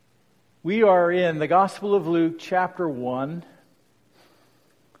We are in the Gospel of Luke, chapter 1,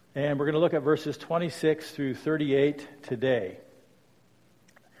 and we're going to look at verses 26 through 38 today.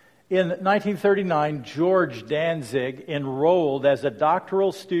 In 1939, George Danzig enrolled as a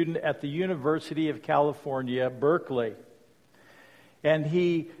doctoral student at the University of California, Berkeley. And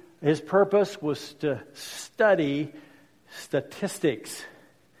his purpose was to study statistics.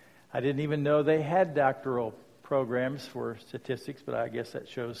 I didn't even know they had doctoral programs for statistics, but I guess that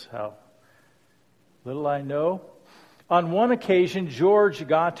shows how little I know. On one occasion, George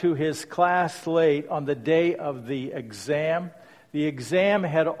got to his class late on the day of the exam. The exam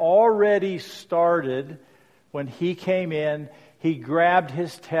had already started when he came in. He grabbed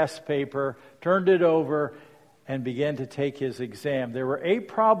his test paper, turned it over, and began to take his exam. There were 8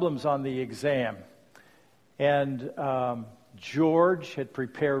 problems on the exam. And George had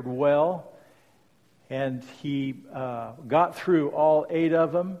prepared well, and he got through all 8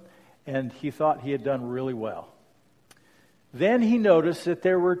 of them, and he thought he had done really well. Then he noticed that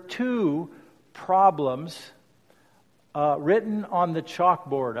there were 2 problems written on the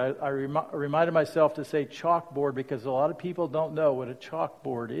chalkboard. I reminded myself to say chalkboard because a lot of people don't know what a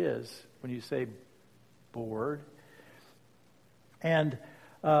chalkboard is when you say board. And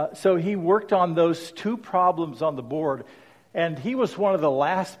so he worked on those 2 problems on the board. And he was one of the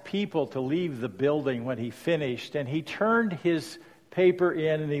last people to leave the building when he finished. And he turned his paper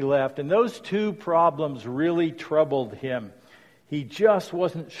in and he left. And those 2 problems really troubled him. He just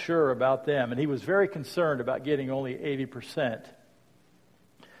wasn't sure about them. And he was very concerned about getting only 80%.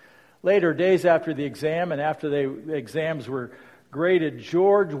 Later, days after the exam and after the exams were graded,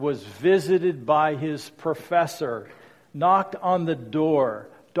 George was visited by his professor, knocked on the door,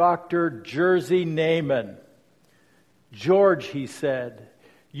 Dr. Jerzy Neyman. "George," he said,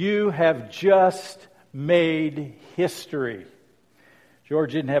 "you have just made history."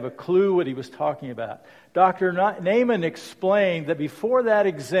 George didn't have a clue what he was talking about. Dr. Neyman explained that before that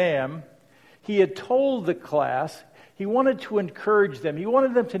exam, he had told the class he wanted to encourage them. He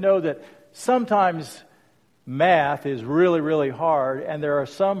wanted them to know that sometimes math is really, really hard, and there are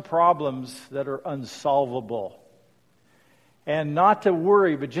some problems that are unsolvable. And not to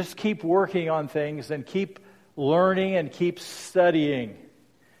worry, but just keep working on things and keep learning and keep studying.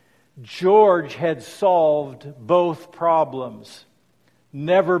 George had solved both problems.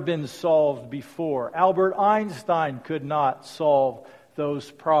 Never been solved before. Albert Einstein could not solve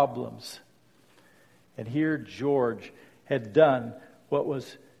those problems. And here George had done what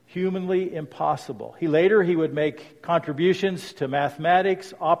was humanly impossible. He would make contributions to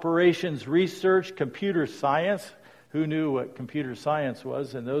mathematics, operations research, computer science. Who knew what computer science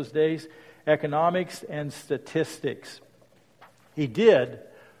was in those days? Economics and statistics. He did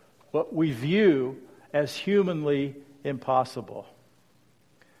what we view as humanly impossible.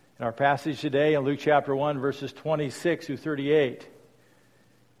 In our passage today in Luke chapter 1, verses 26 through 38,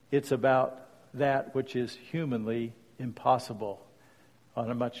 it's about that which is humanly impossible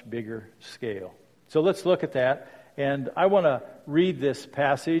on a much bigger scale. So let's look at that. And I want to read this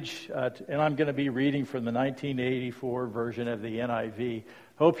passage, and I'm going to be reading from the 1984 version of the NIV.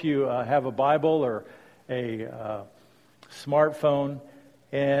 Hope you have a Bible or a smartphone.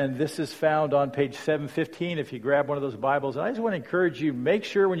 And this is found on page 715 if you grab one of those Bibles. And I just want to encourage you, make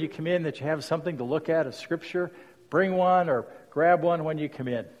sure when you come in that you have something to look at, a scripture. Bring one or grab one when you come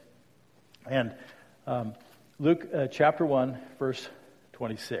in. And Luke chapter 1, verse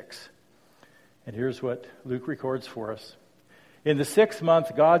 26. And here's what Luke records for us. "In the 6th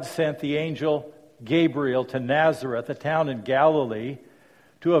month, God sent the angel Gabriel to Nazareth, a town in Galilee,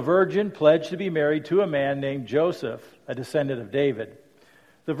 to a virgin pledged to be married to a man named Joseph, a descendant of David.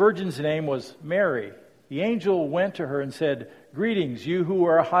 The virgin's name was Mary. The angel went to her and said, 'Greetings, you who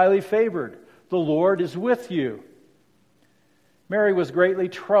are highly favored. The Lord is with you.' Mary was greatly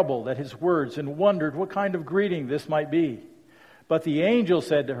troubled at his words and wondered what kind of greeting this might be. But the angel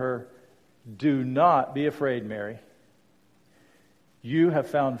said to her, 'Do not be afraid, Mary. You have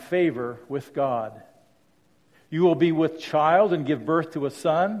found favor with God. You will be with child and give birth to a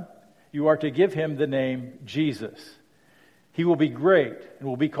son. You are to give him the name Jesus. He will be great and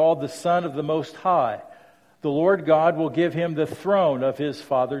will be called the Son of the Most High. The Lord God will give him the throne of his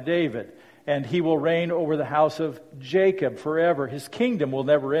father David, and he will reign over the house of Jacob forever. His kingdom will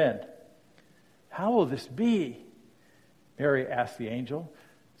never end.' 'How will this be?' Mary asked the angel,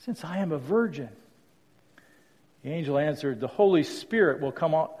 'since I am a virgin?' The angel answered, 'The Holy Spirit will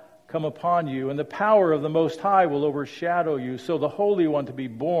come upon you, and the power of the Most High will overshadow you. So the Holy One to be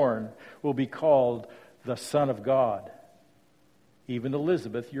born will be called the Son of God. Even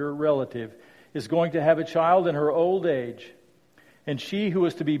Elizabeth, your relative, is going to have a child in her old age, And she who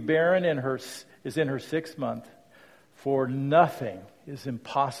was to be barren is in her 6th month, for nothing is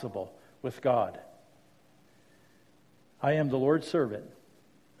impossible with God. I am the Lord's servant,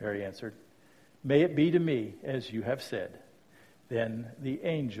 Mary answered. May it be to me as you have said. Then the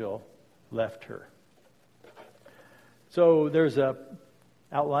angel left her. So there's a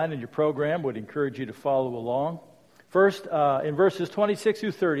outline in your program. Would encourage you to follow along. First, in verses 26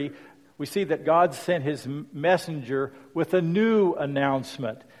 through 30, we see that God sent his messenger with a new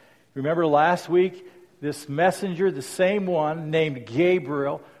announcement. Remember last week, this messenger, the same one named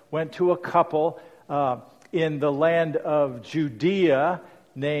Gabriel, went to a couple in the land of Judea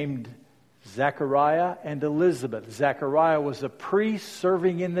named Zechariah and Elizabeth. Zechariah was a priest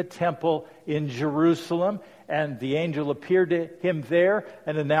serving in the temple in Jerusalem, and the angel appeared to him there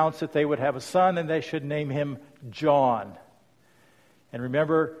and announced that they would have a son and they should name him John. And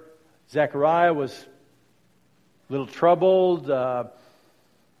remember, Zechariah was a little troubled,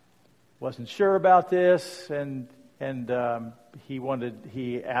 wasn't sure about this, and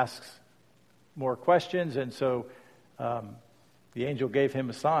he asks more questions, and so the angel gave him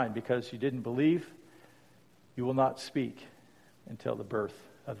a sign: because you didn't believe, you will not speak until the birth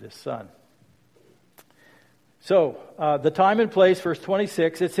of this son. So, the time and place, verse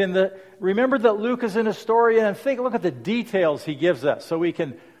 26, it's in the... Remember that Luke is an historian, and look at the details he gives us so we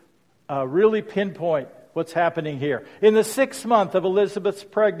can really pinpoint what's happening here. In the 6th month of Elizabeth's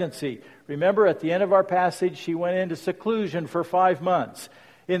pregnancy, remember at the end of our passage, she went into seclusion for 5 months.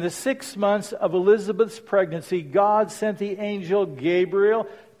 In the 6 months of Elizabeth's pregnancy, God sent the angel Gabriel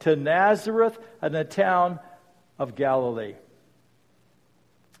to Nazareth, in the town of Galilee.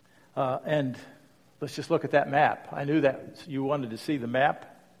 And let's just look at that map. I knew that you wanted to see the map.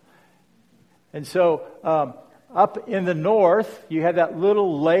 And so up in the north, you have that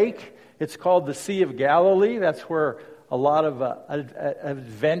little lake. It's called the Sea of Galilee. That's where a lot of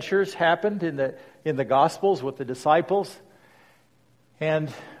adventures happened in the Gospels with the disciples.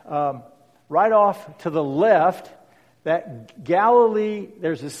 And right off to the left, that Galilee,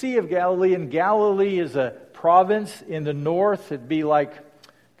 there's the Sea of Galilee, and Galilee is a province in the north. It'd be like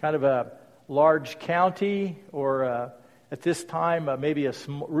kind of a large county, or at this time, maybe a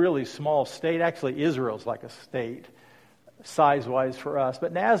really small state. Actually, Israel's like a state, size-wise for us.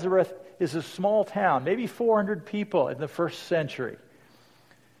 But Nazareth is a small town, maybe 400 people in the 1st century.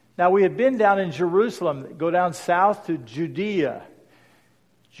 Now, we had been down in Jerusalem, go down south to Judea.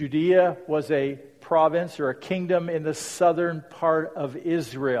 Judea was a province or a kingdom in the southern part of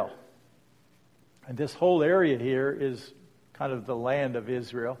Israel. And this whole area here is kind of the land of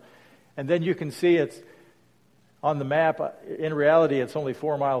Israel. And then you can see it's on the map. In reality, it's only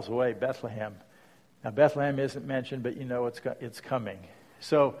 4 miles away, Bethlehem. Now, Bethlehem isn't mentioned, but you know it's coming.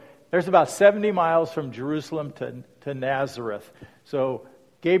 So there's about 70 miles from Jerusalem to Nazareth. So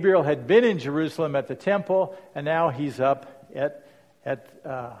Gabriel had been in Jerusalem at the temple, and now he's up at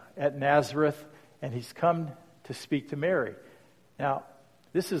Nazareth, and he's come to speak to Mary. Now,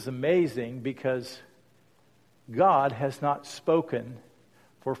 this is amazing because God has not spoken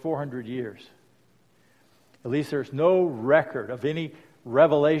for 400 years. At least there's no record of any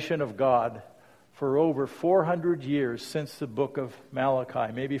revelation of God for over 400 years since the book of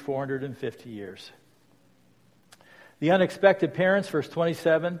Malachi, maybe 450 years. The unexpected parents, verse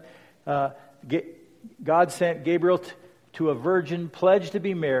 27, God sent Gabriel to a virgin pledged to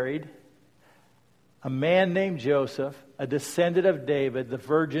be married, a man named Joseph, a descendant of David. The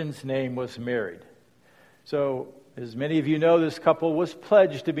virgin's name was Mary. So, as many of you know, this couple was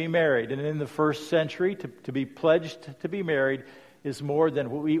pledged to be married. And in the 1st century, to be pledged to be married is more than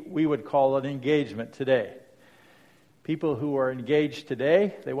what we would call an engagement today. People who are engaged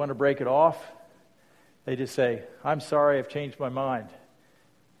today, they want to break it off. They just say, I'm sorry, I've changed my mind.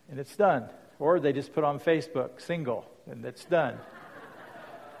 And it's done. Or they just put on Facebook, single, and it's done.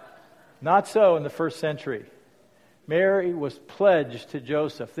 Not so in the 1st century. Mary was pledged to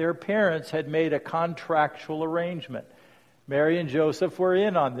Joseph. Their parents had made a contractual arrangement. Mary and Joseph were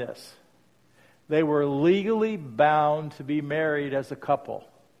in on this. They were legally bound to be married as a couple.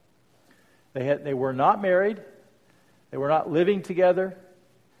 They were not married. They were not living together.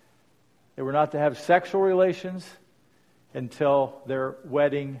 They were not to have sexual relations until their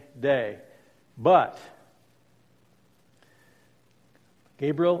wedding day. But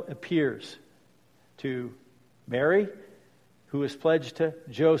Gabriel appears to Mary, who is pledged to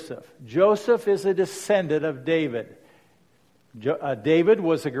Joseph. Joseph is a descendant of David. David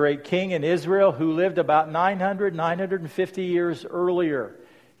was a great king in Israel who lived about 950 years earlier.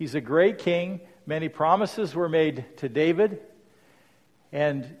 He's a great king. Many promises were made to David.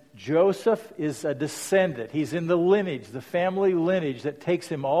 And Joseph is a descendant. He's in the lineage, the family lineage that takes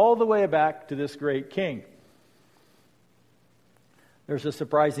him all the way back to this great king. There's a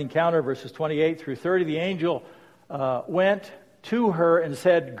surprising encounter, verses 28 through 30. The angel went to her and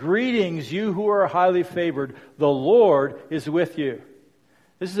said, "Greetings, you who are highly favored. The Lord is with you."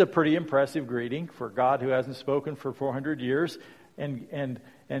 This is a pretty impressive greeting for God, who hasn't spoken for 400 years. And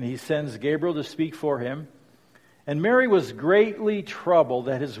he sends Gabriel to speak for him. And Mary was greatly troubled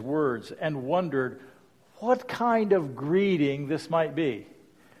at his words and wondered what kind of greeting this might be.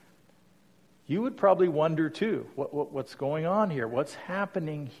 You would probably wonder too, what's going on here? What's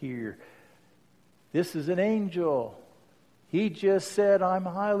happening here? This is an angel. He just said, "I'm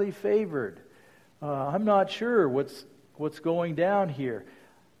highly favored." I'm not sure what's going down here.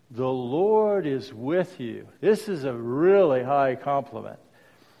 The Lord is with you. This is a really high compliment.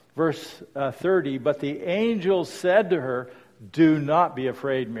 Verse 30, but the angel said to her, "Do not be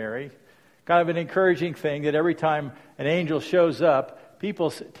afraid, Mary." Kind of an encouraging thing that every time an angel shows up,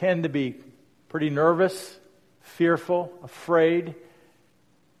 people tend to be pretty nervous, fearful, afraid.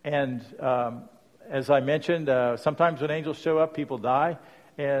 And as I mentioned, sometimes when angels show up, people die.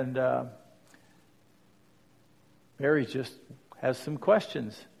 And Mary just has some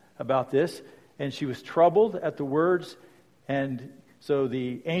questions about this. And she was troubled at the words. And so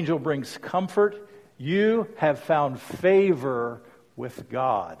the angel brings comfort. You have found favor with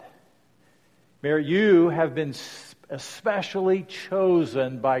God. Mary, you have been especially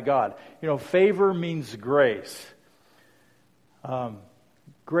chosen by God. You know, favor means grace.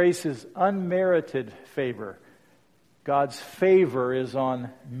 Grace is unmerited favor. God's favor is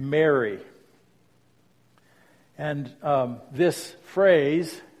on Mary. And this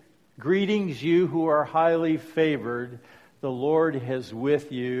phrase, "Greetings, you who are highly favored, the Lord is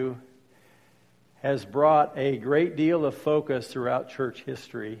with you," has brought a great deal of focus throughout church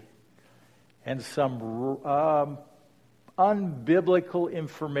history. And some unbiblical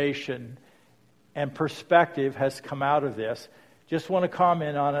information and perspective has come out of this. Just want to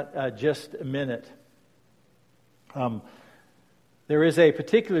comment on it just a minute. There is a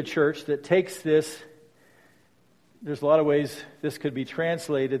particular church that takes this. There's a lot of ways this could be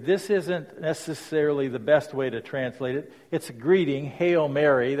translated. This isn't necessarily the best way to translate it. It's a greeting, Hail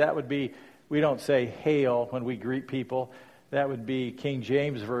Mary. That would be, we don't say hail when we greet people. That would be King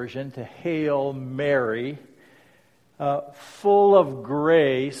James Version, to Hail Mary. Full of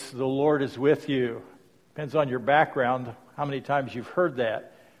grace, the Lord is with you. Depends on your background, how many times you've heard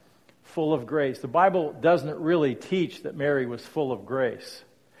that. Full of grace. The Bible doesn't really teach that Mary was full of grace.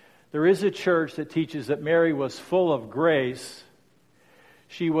 There is a church that teaches that Mary was full of grace.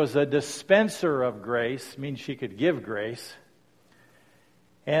 She was a dispenser of grace, means she could give grace.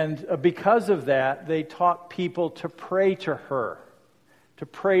 And because of that, they taught people to pray to her, to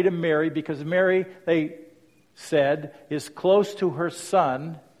pray to Mary, because Mary, they said, is close to her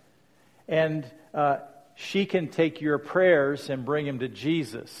son, and she can take your prayers and bring them to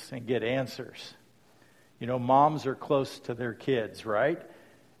Jesus and get answers. You know, moms are close to their kids, right?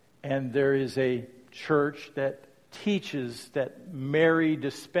 And there is a church that teaches that Mary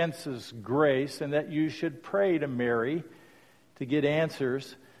dispenses grace and that you should pray to Mary to get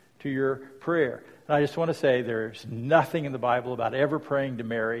answers to your prayer. And I just want to say there's nothing in the Bible about ever praying to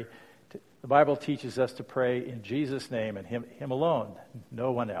Mary. The Bible teaches us to pray in Jesus' name and Him alone,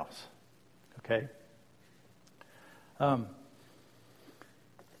 no one else. Okay?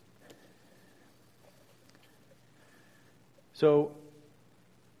 So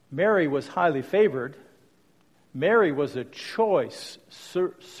Mary was highly favored. Mary was a choice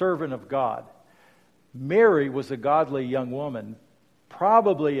servant of God. Mary was a godly young woman,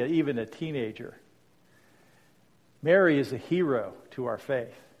 probably even a teenager. Mary is a hero to our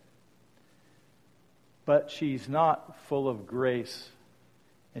faith. But she's not full of grace,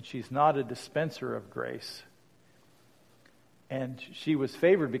 and she's not a dispenser of grace. And she was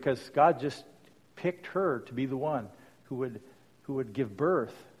favored because God just picked her to be the one who would give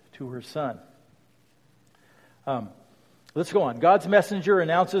birth to her son. Let's go on. God's messenger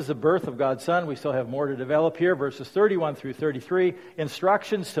announces the birth of God's son. We still have more to develop here. Verses 31 through 33.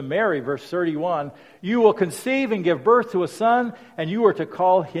 Instructions to Mary, verse 31. You will conceive and give birth to a son, and you are to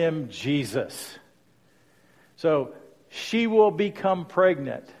call him Jesus. So she will become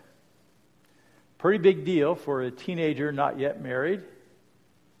pregnant. Pretty big deal for a teenager not yet married.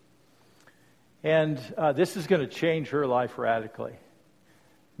 And this is going to change her life radically.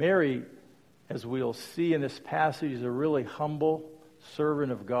 Mary, as we'll see in this passage, is a really humble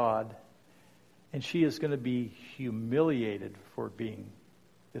servant of God. And she is going to be humiliated for being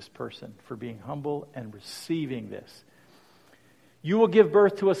this person, for being humble and receiving this. You will give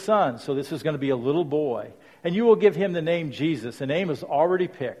birth to a son, so this is going to be a little boy, and you will give him the name Jesus. The name is already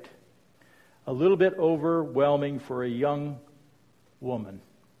picked. A little bit overwhelming for a young woman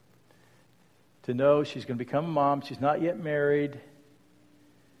to know she's going to become a mom. She's not yet married.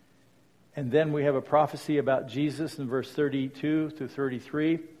 And then we have a prophecy about Jesus in verse 32 through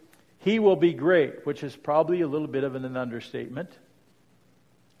 33. He will be great, which is probably a little bit of an understatement.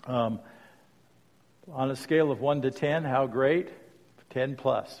 On a scale of 1 to 10, how great? 10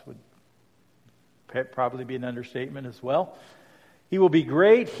 plus would probably be an understatement as well. He will be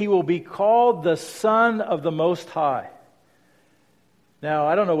great. He will be called the Son of the Most High. Now,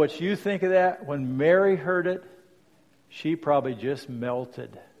 I don't know what you think of that. When Mary heard it, she probably just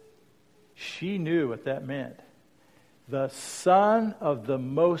melted. She knew what that meant. The Son of the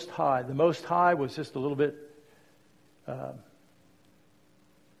Most High. The Most High was just a little bit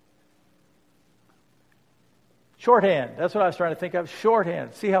shorthand. That's what I was trying to think of.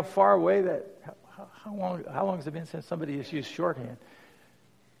 Shorthand. See how far away that... How long has it been since somebody has used shorthand?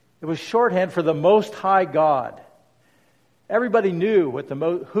 It was shorthand for the Most High God. Everybody knew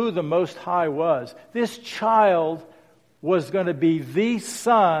who the Most High was. This child was going to be the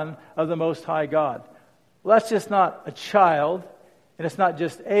Son of the Most High God. Well, that's just not a child, and it's not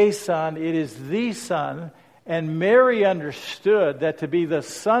just a son, it is the Son. And Mary understood that to be the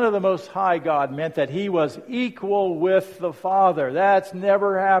Son of the Most High God meant that he was equal with the Father. That's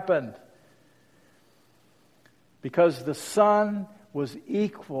never happened. Because the Son was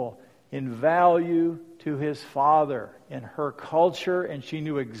equal in value to his Father in her culture, and she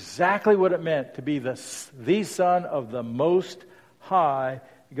knew exactly what it meant to be the Son of the Most High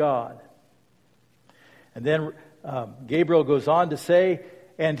God. And then Gabriel goes on to say,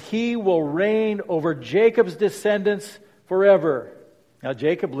 and he will reign over Jacob's descendants forever. Now,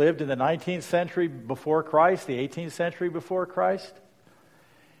 Jacob lived in the 19th century before Christ, the 18th century before Christ.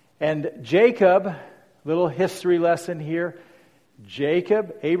 And Jacob, little history lesson here,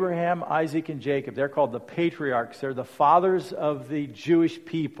 Jacob, Abraham, Isaac, and Jacob, they're called the patriarchs. They're the fathers of the Jewish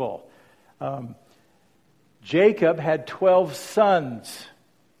people. Jacob had 12 sons.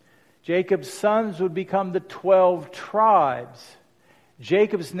 Jacob's sons would become the 12 tribes.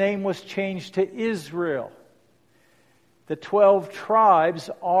 Jacob's name was changed to Israel. The 12 tribes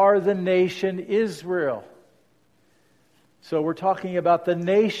are the nation Israel. So we're talking about the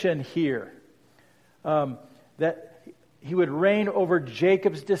nation here. That he would reign over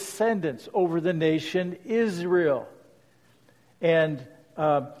Jacob's descendants, over the nation Israel. And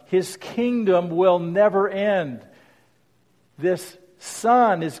his kingdom will never end. This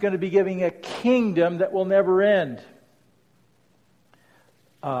Son is going to be giving a kingdom that will never end.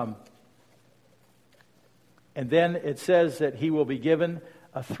 And then it says that he will be given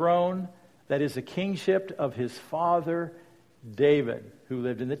a throne that is a kingship of his father David, who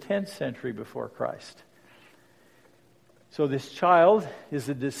lived in the 10th century before Christ. So this child is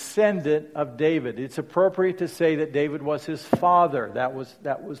a descendant of David. It's appropriate to say that David was his father. That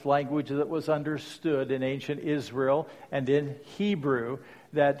was language that was understood in ancient Israel and in Hebrew,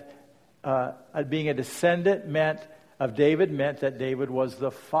 that being a descendant of David meant that David was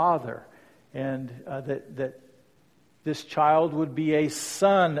the father, and that this child would be a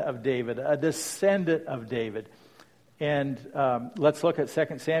son of David, a descendant of David. And let's look at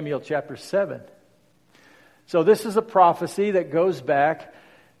 2 Samuel chapter 7. So this is a prophecy that goes back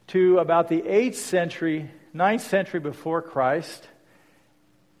to about the 8th century, 9th century before Christ.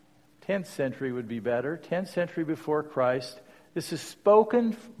 10th century would be better. 10th century before Christ. This is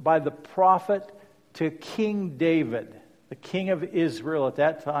spoken by the prophet to King David, the king of Israel at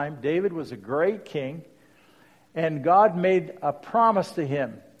that time. David was a great king, and God made a promise to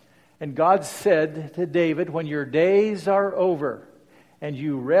him. And God said to David, when your days are over and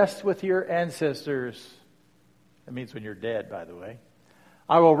you rest with your ancestors, that means when you're dead, by the way,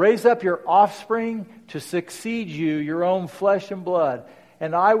 I will raise up your offspring to succeed you, your own flesh and blood,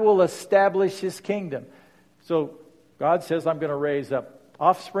 and I will establish his kingdom. So God says, I'm going to raise up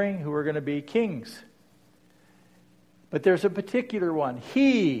offspring who are going to be kings. But there's a particular one.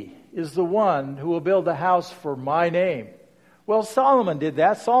 He is the one who will build a house for my name. Well, Solomon did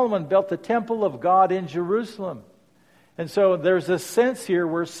that. Solomon built the temple of God in Jerusalem. And so there's a sense here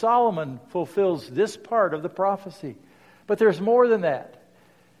where Solomon fulfills this part of the prophecy. But there's more than that.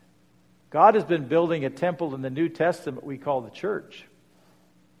 God has been building a temple in the New Testament we call the church.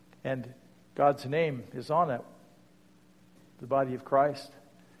 And God's name is on it, the body of Christ.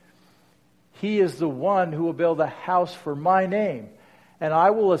 He is the one who will build a house for my name. And I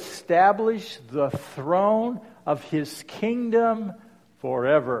will establish the throne of his kingdom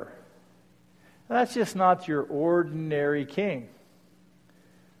forever. That's just not your ordinary king.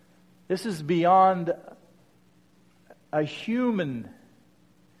 This is beyond a human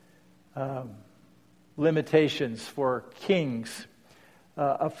limitations for kings,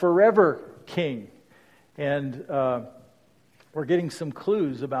 a forever king. And we're getting some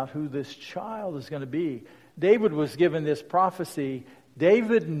clues about who this child is going to be. David was given this prophecy.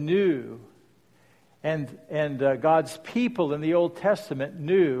 David knew, and God's people in the Old Testament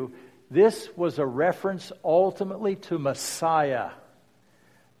knew, this was a reference ultimately to Messiah,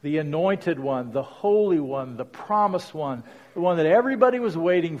 the anointed one, the holy one, the promised one, the one that everybody was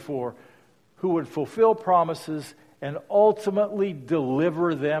waiting for, who would fulfill promises and ultimately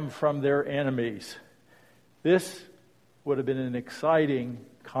deliver them from their enemies. This would have been an exciting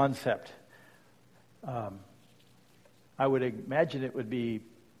concept. I would imagine it would be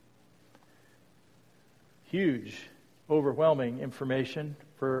huge, overwhelming information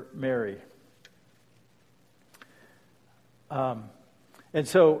for Mary. And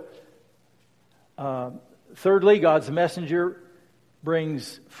so, thirdly, God's messenger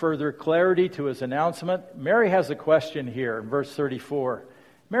brings further clarity to his announcement. Mary has a question here in verse 34.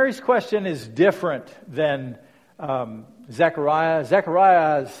 Mary's question is different than Zechariah.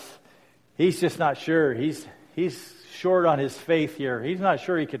 Zechariah's, he's just not sure. He's short on his faith here. He's not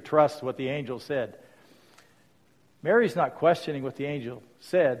sure he could trust what the angel said. Mary's not questioning what the angel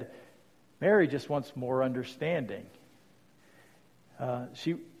said. Mary just wants more understanding.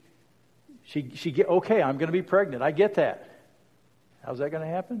 She okay, I'm going to be pregnant. I get that. How's that going to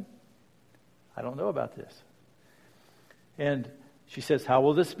happen? I don't know about this. And she says, how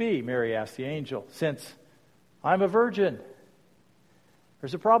will this be? Mary asked the angel, since I'm a virgin.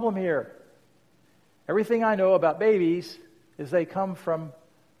 There's a problem here. Everything I know about babies is they come from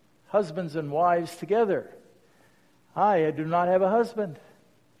husbands and wives together. I do not have a husband.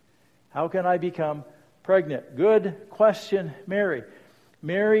 How can I become pregnant? Good question, Mary.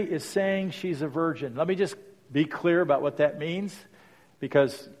 Mary is saying she's a virgin. Let me just be clear about what that means,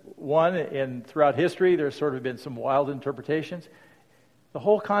 because throughout history, there's sort of been some wild interpretations. The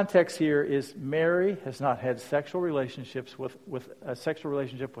whole context here is Mary has not had sexual relationships with a sexual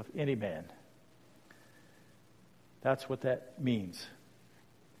relationship with any man. That's what that means.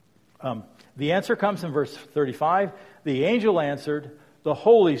 The answer comes in verse 35. The angel answered, the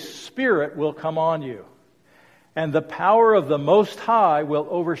Holy Spirit will come on you, and the power of the Most High will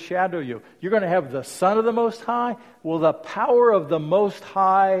overshadow you. You're going to have the Son of the Most High. Well, the power of the Most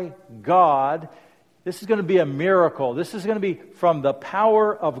High God, this is going to be a miracle. This is going to be from the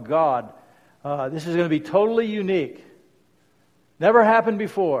power of God. This is going to be totally unique. Never happened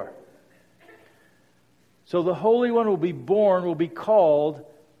before. So the Holy One will be born, will be called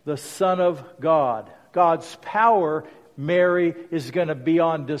the Son of God. God's power, Mary, is going to be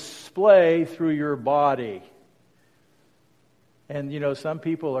on display through your body. And some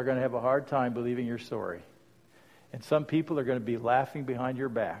people are going to have a hard time believing your story. And some people are going to be laughing behind your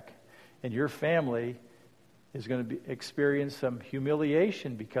back. And your family is going to experience some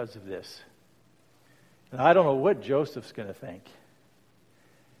humiliation because of this. And I don't know what Joseph's going to think.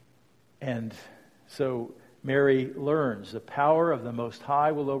 And so Mary learns the power of the Most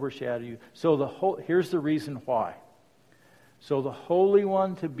High will overshadow you. So here's the reason why. So the Holy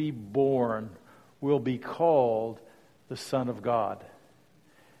One to be born will be called the Son of God.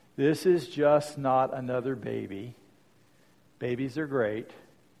 This is just not another baby. Babies are great.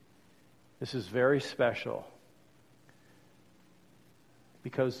 This is very special.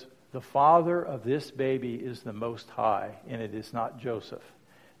 Because the father of this baby is the Most High, and it is not Joseph.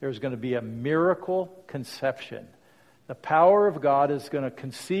 There's going to be a miracle conception. The power of God is going to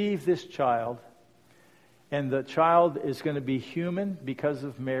conceive this child, and the child is going to be human because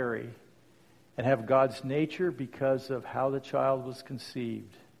of Mary, and have God's nature because of how the child was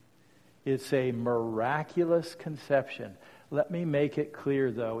conceived. It's a miraculous conception. Let me make it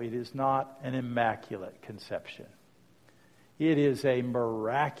clear, though, it is not an immaculate conception. It is a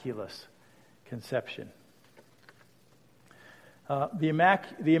miraculous conception. The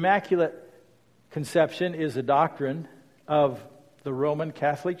Immaculate Conception is a doctrine of the Roman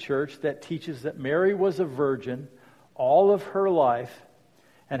Catholic Church that teaches that Mary was a virgin all of her life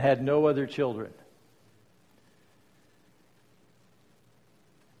and had no other children.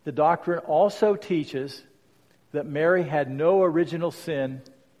 The doctrine also teaches that Mary had no original sin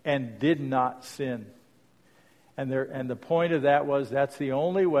and did not sin. And the point of that was that's the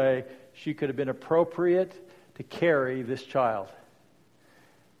only way she could have been appropriate to carry this child.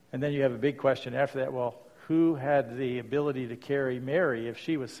 And then you have a big question after that. Well, who had the ability to carry Mary if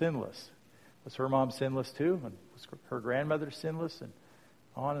she was sinless? Was her mom sinless too? And was her grandmother sinless? And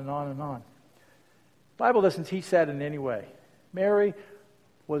on and on and on. The Bible doesn't teach that in any way. Mary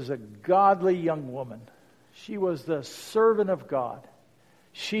was a godly young woman. She was the servant of God.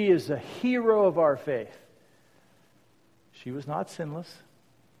 She is a hero of our faith. She was not sinless,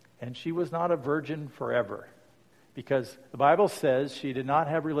 and she was not a virgin forever, because the Bible says she did not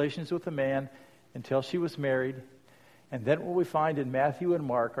have relations with a man until she was married. And then what we find in Matthew and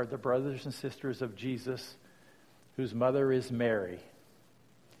Mark are the brothers and sisters of Jesus, whose mother is Mary.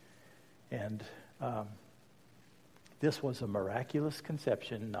 And this was a miraculous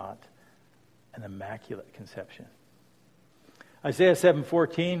conception, not an immaculate conception. Isaiah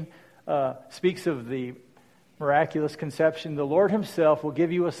 7:14 speaks of the miraculous conception. The Lord himself will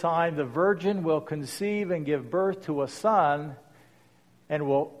give you a sign. The virgin will conceive and give birth to a son and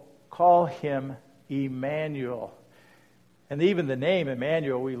will call him Emmanuel. And even the name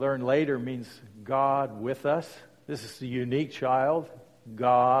Emmanuel, we learn later, means God with us. This is a unique child,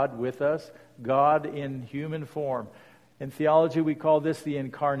 God with us, God in human form. In theology, we call this the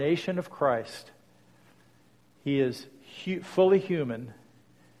incarnation of Christ. He is fully human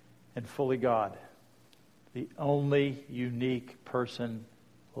and fully God. The only unique person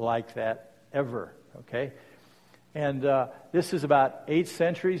like that ever, okay? And this is about 8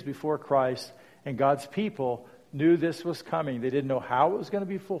 centuries before Christ, and God's people knew this was coming. They didn't know how it was going to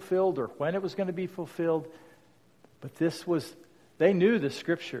be fulfilled or when it was going to be fulfilled, but they knew the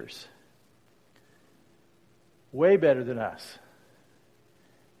Scriptures way better than us.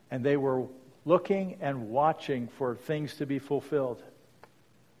 And they were looking and watching for things to be fulfilled.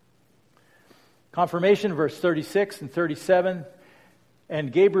 Confirmation, verse 36 and 37.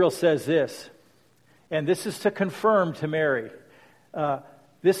 And Gabriel says this, and this is to confirm to Mary.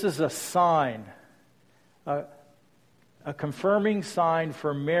 This is a sign, a confirming sign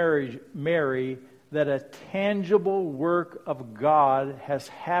for Mary that a tangible work of God has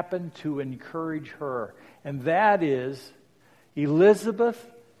happened to encourage her. And that is, Elizabeth,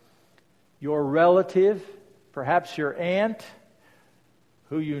 your relative, perhaps your aunt,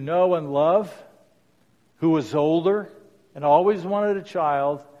 who you know and love, who was older and always wanted a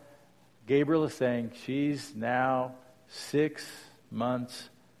child, Gabriel is saying she's now 6 months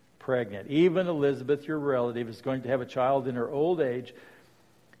pregnant. Even Elizabeth, your relative, is going to have a child in her old age.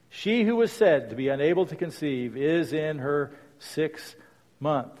 She who was said to be unable to conceive is in her 6th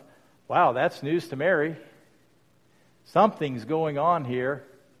month. Wow, that's news to Mary. Something's going on here.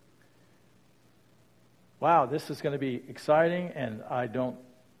 Wow, this is going to be exciting, and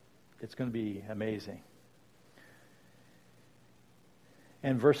it's going to be amazing.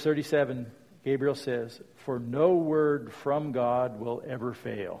 And verse 37, Gabriel says, for no word from God will ever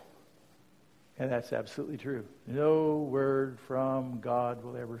fail. And that's absolutely true. No word from God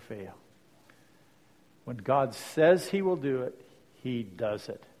will ever fail. When God says he will do it, he does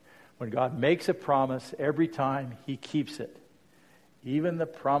it. When God makes a promise, every time he keeps it. Even the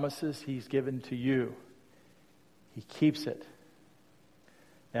promises he's given to you, he keeps it.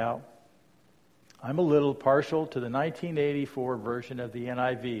 Now, I'm a little partial to the 1984 version of the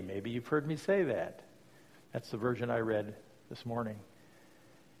NIV. Maybe you've heard me say that. That's the version I read this morning.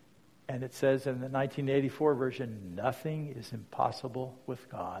 And it says in the 1984 version, nothing is impossible with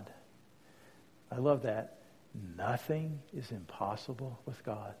God. I love that. Nothing is impossible with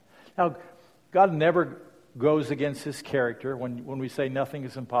God. Now, God never goes against his character when we say nothing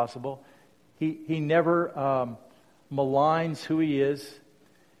is impossible. He never maligns who he is.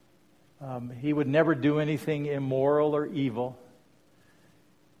 He would never do anything immoral or evil.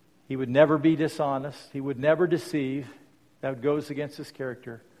 He would never be dishonest. He would never deceive. That goes against his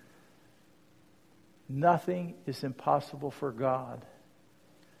character. Nothing is impossible for God.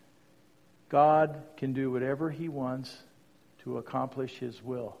 God can do whatever he wants to accomplish his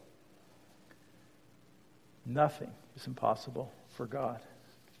will. Nothing is impossible for God.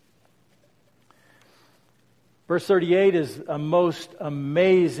 Verse 38 is a most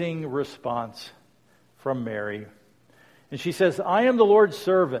amazing response from Mary. And she says, I am the Lord's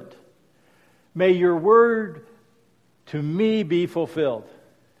servant. May your word to me be fulfilled.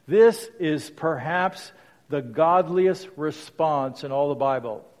 This is perhaps the godliest response in all the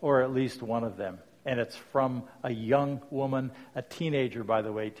Bible, or at least one of them. And it's from a young woman, a teenager, by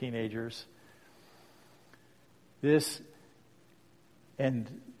the way, teenagers.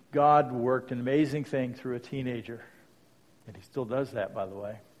 And God worked an amazing thing through a teenager. And he still does that, by the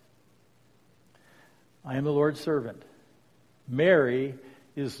way. I am the Lord's servant. Mary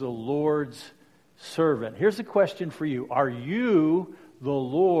is the Lord's servant. Here's a question for you. Are you the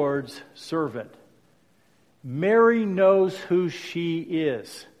Lord's servant? Mary knows who she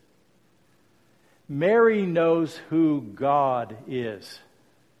is. Mary knows who God is.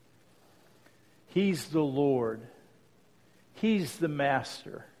 He's the Lord. He's the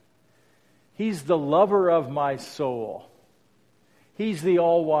master. He's the lover of my soul. He's the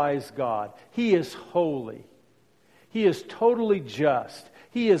all-wise God. He is holy. He is totally just.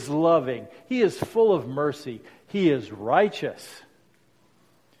 He is loving. He is full of mercy. He is righteous.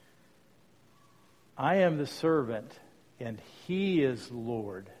 I am the servant, and He is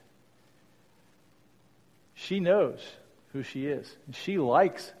Lord. She knows who she is. And she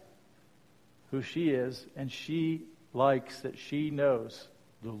likes who she is, and she likes that she knows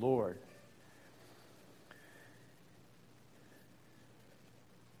the Lord.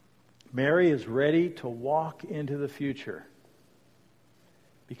 Mary is ready to walk into the future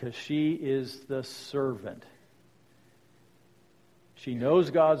because she is the servant. She knows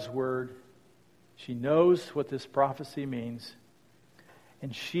God's word. She knows what this prophecy means.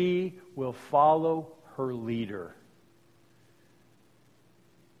 And she will follow her leader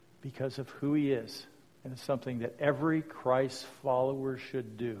because of who He is. And it's something that every Christ follower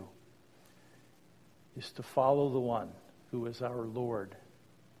should do, is to follow the one who is our Lord.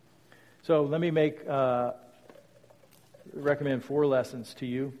 So let me recommend 4 lessons to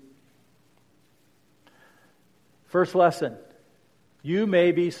you. First lesson, you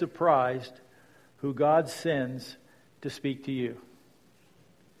may be surprised who God sends to speak to you.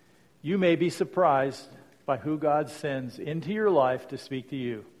 You may be surprised by who God sends into your life to speak to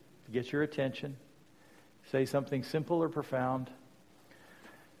you, to get your attention, say something simple or profound.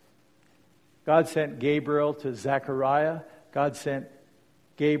 God sent Gabriel to Zechariah. God sent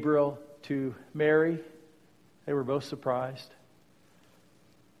Gabriel to Mary. They were both surprised.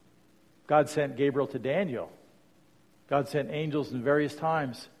 God sent Gabriel to Daniel. God sent angels in various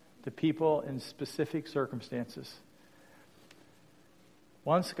times to people in specific circumstances.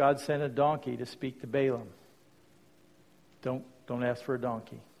 Once God sent a donkey to speak to Balaam. Don't ask for a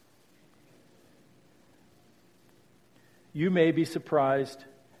donkey. You may be surprised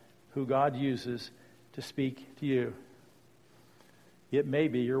who God uses to speak to you. It may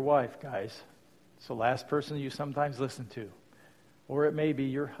be your wife, guys. It's the last person you sometimes listen to. Or it may be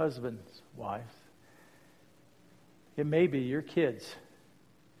your husband's wife. It may be your kids.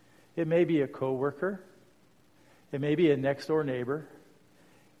 It may be a coworker. It may be a next-door neighbor.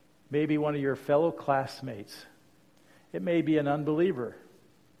 Maybe one of your fellow classmates. It may be an unbeliever.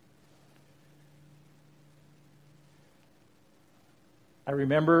 I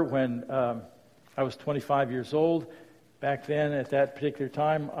remember when I was 25 years old. Back then, at that particular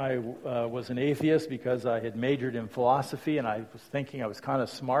time, I was an atheist because I had majored in philosophy, and I was thinking I was kind of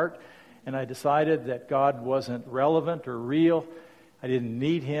smart, and I decided that God wasn't relevant or real. I didn't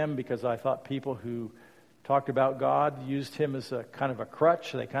need Him because I thought people who talked about God used Him as a kind of a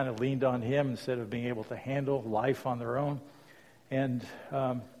crutch. They kind of leaned on Him instead of being able to handle life on their own. And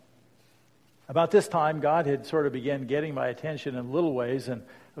about this time, God had sort of began getting my attention in little ways, and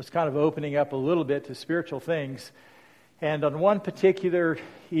I was kind of opening up a little bit to spiritual things. And on one particular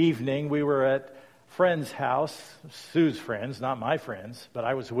evening, we were at a friend's house, Sue's friends, not my friends, but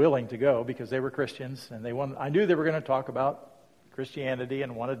I was willing to go because they were Christians, and I knew they were going to talk about Christianity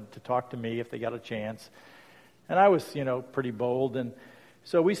and wanted to talk to me if they got a chance. And I was, pretty bold. And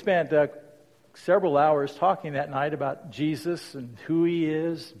so we spent several hours talking that night about Jesus and who He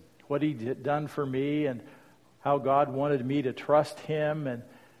is, what He had done for me, and how God wanted me to trust Him. And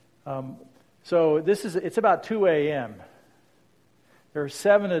so it's about 2 a.m. There are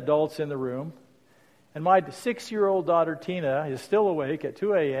 7 adults in the room. And my 6-year-old daughter, Tina, is still awake at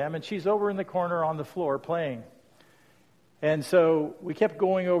 2 a.m., and she's over in the corner on the floor playing. And so we kept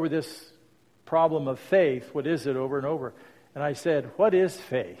going over this problem of faith. What is it, over and over? And I said, what is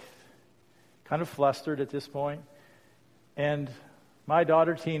faith? Kind of flustered at this point. And my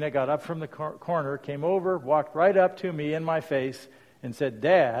daughter, Tina, got up from the corner, came over, walked right up to me in my face, and said,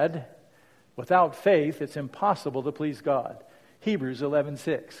 Dad, without faith, it's impossible to please God. Hebrews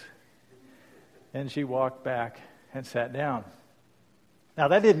 11:6. And she walked back and sat down. Now,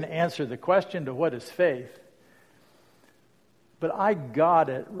 that didn't answer the question to what is faith. But I got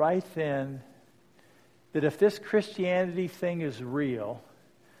it right then that if this Christianity thing is real,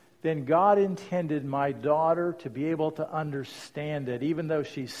 then God intended my daughter to be able to understand it, even though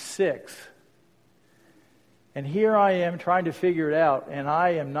she's 6. And here I am trying to figure it out, and I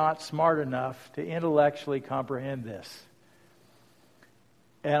am not smart enough to intellectually comprehend this.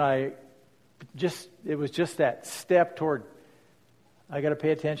 And it was just that step toward, I got to pay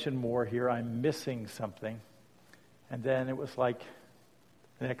attention more here. I'm missing something. And then it was like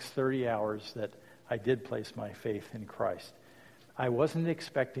the next 30 hours that I did place my faith in Christ. I wasn't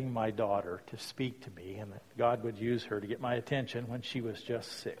expecting my daughter to speak to me and that God would use her to get my attention when she was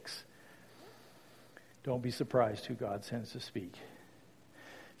just 6. Don't be surprised who God sends to speak.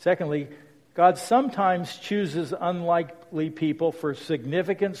 Secondly, God sometimes chooses unlikely people for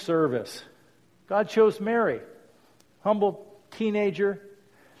significant service. God chose Mary, humble teenager.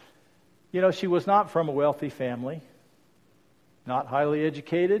 She was not from a wealthy family, not highly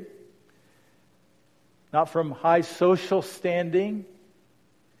educated, not from high social standing.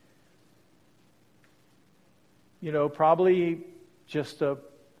 Probably just a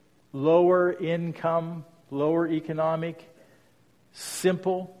lower income, lower economic,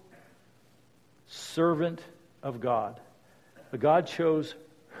 simple servant of God. But God chose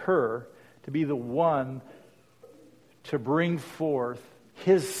her to be the one to bring forth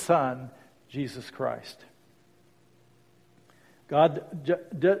His Son, Jesus Christ. God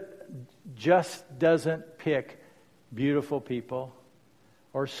just doesn't pick beautiful people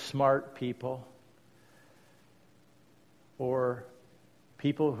or smart people or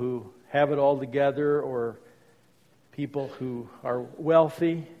people who have it all together or people who are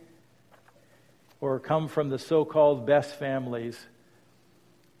wealthy or come from the so-called best families.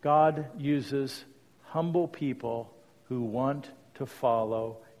 God uses humble people who want to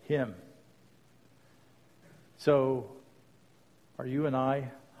follow Him. So, are you and I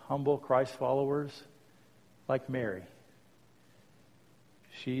humble Christ followers like Mary?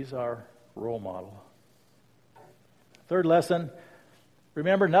 She's our role model. Third lesson,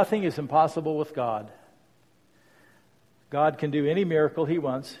 remember, nothing is impossible with God. God can do any miracle He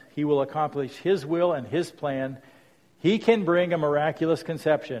wants. He will accomplish His will and His plan. He can bring a miraculous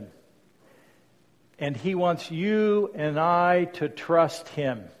conception. And He wants you and I to trust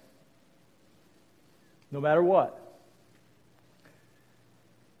Him, no matter what.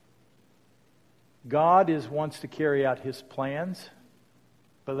 God wants to carry out His plans,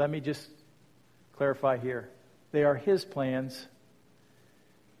 but let me just clarify here. They are His plans,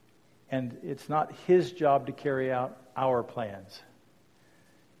 and it's not His job to carry out our plans.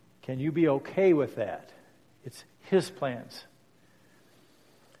 Can you be okay with that? It's His plans.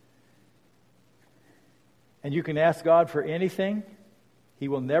 And you can ask God for anything. He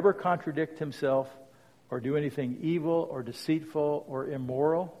will never contradict Himself or do anything evil or deceitful or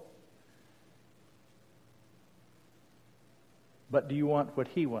immoral. But do you want what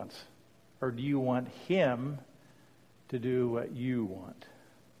He wants? Or do you want Him to do what you want?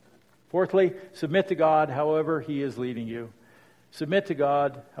 Fourthly, submit to God however He is leading you. Submit to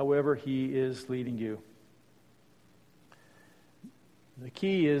God however He is leading you. The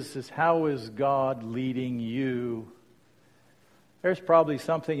key is how is God leading you? There's probably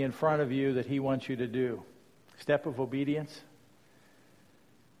something in front of you that He wants you to do. Step of obedience,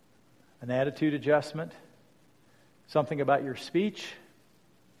 an attitude adjustment, something about your speech,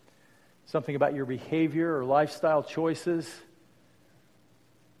 something about your behavior or lifestyle choices.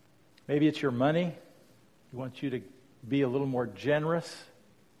 Maybe it's your money. He wants you to be a little more generous.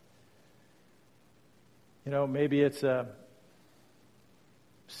 Maybe it's a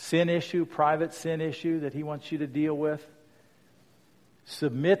sin issue, private sin issue that He wants you to deal with.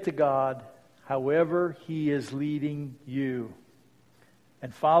 Submit to God however He is leading you.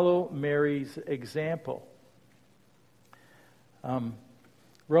 And follow Mary's example.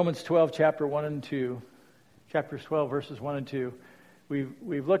 Romans 12, chapter 1 and 2. Chapters 12, verses 1 and 2.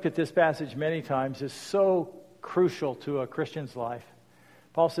 We've looked at this passage many times. It's so crucial to a Christian's life.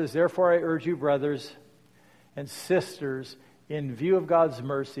 Paul says, "Therefore I urge you, brothers and sisters, in view of God's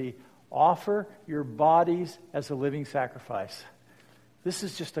mercy, offer your bodies as a living sacrifice." This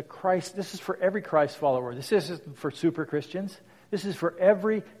is just this is for every Christ follower. This isn't for super Christians. This is for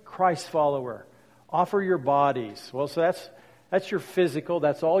every Christ follower. Offer your bodies. Well, so that's your physical,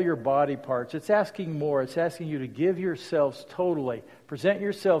 that's all your body parts. It's asking more. It's asking you to give yourselves totally, present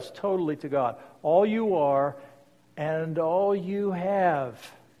yourselves totally to God. All you are and all you have.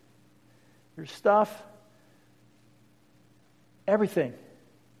 Your stuff, everything.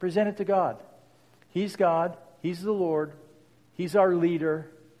 Present it to God. He's God. He's the Lord. He's our leader.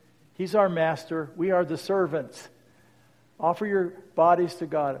 He's our master. We are the servants. Offer your bodies to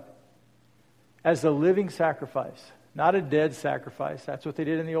God as a living sacrifice. Not a dead sacrifice. That's what they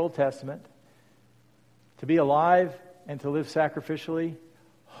did in the Old Testament. To be alive and to live sacrificially,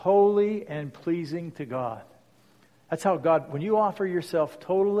 holy and pleasing to God. That's how God, when you offer yourself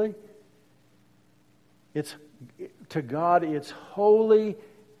totally, to God, it's holy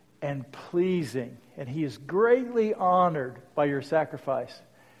and pleasing. And He is greatly honored by your sacrifice.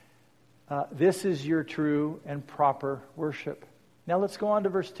 This is your true and proper worship. Now let's go on to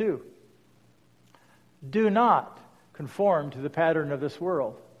verse 2. Do not conform to the pattern of this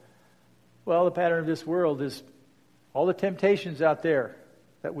world. Well, the pattern of this world is all the temptations out there.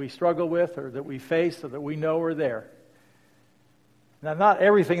 that we struggle with or that we face or that we know are there. Now, not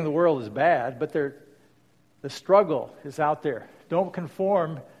everything in the world is bad, but the struggle is out there. Don't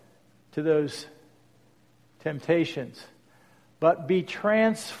conform to those temptations, but be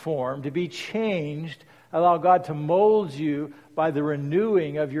transformed, to be changed. Allow God to mold you by the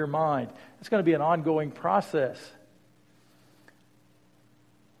renewing of your mind. It's going to be an ongoing process.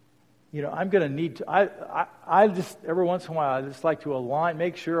 You know, I'm going to need to, I just, every once in a while, I just like to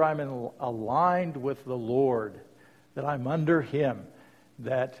make sure I'm aligned with the Lord, that I'm under Him,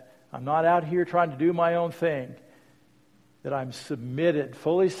 that I'm not out here trying to do my own thing, that I'm submitted,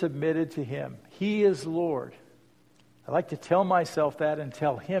 fully submitted to Him. He is Lord. I like to tell myself that and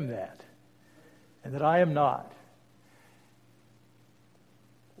tell Him that, and that I am not.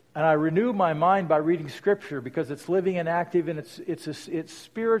 And I renew my mind by reading Scripture because it's living and active, and it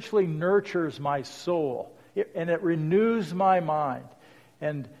spiritually nurtures my soul, and it renews my mind.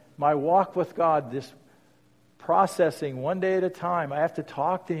 And my walk with God, this processing one day at a time, I have to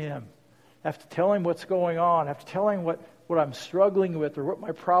talk to Him. I have to tell Him what's going on. I have to tell Him what I'm struggling with or what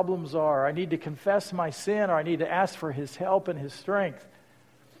my problems are. I need to confess my sin, or I need to ask for His help and His strength.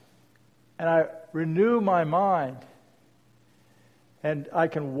 And I renew my mind. And I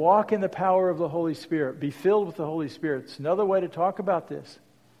can walk in the power of the Holy Spirit, be filled with the Holy Spirit. It's another way to talk about this.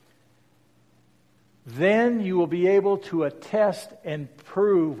 Then you will be able to attest and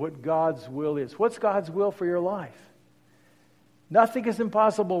prove what God's will is. What's God's will for your life? Nothing is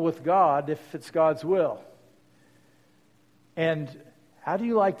impossible with God if it's God's will. And how do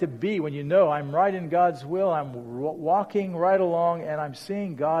you like to be when you know I'm right in God's will, I'm walking right along, and I'm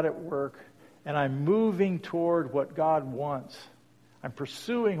seeing God at work, and I'm moving toward what God wants? I'm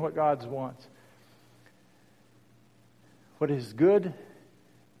pursuing what God wants. What is good,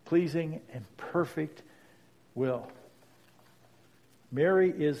 pleasing, and perfect will. Mary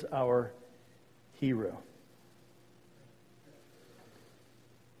is our hero.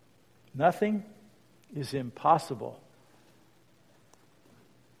 Nothing is impossible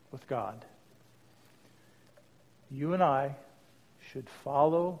with God. You and I should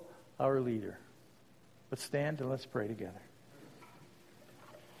follow our leader. Let's stand and let's pray together.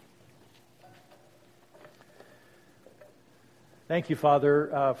 Thank you,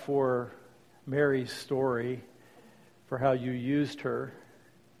 Father, for Mary's story, for how you used her.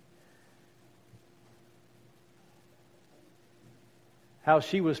 How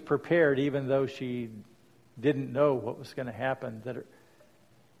she was prepared even though she didn't know what was going to happen,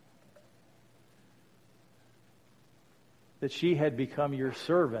 that she had become your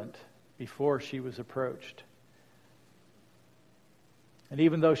servant before she was approached. And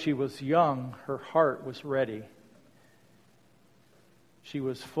even though she was young, her heart was ready. She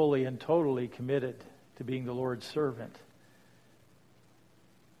was fully and totally committed to being the Lord's servant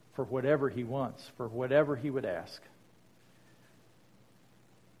for whatever He wants, for whatever He would ask.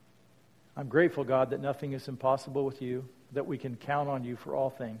 I'm grateful, God, that nothing is impossible with you, that we can count on you for all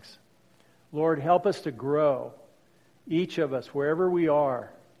things. Lord, help us to grow, each of us, wherever we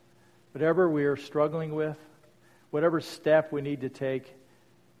are, whatever we are struggling with, whatever step we need to take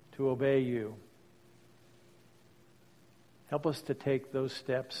to obey you. Help us to take those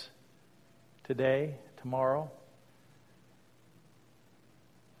steps today, tomorrow,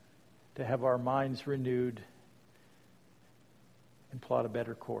 to have our minds renewed and plot a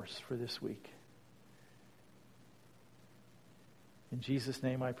better course for this week. In Jesus'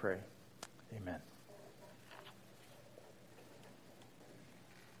 name I pray. Amen.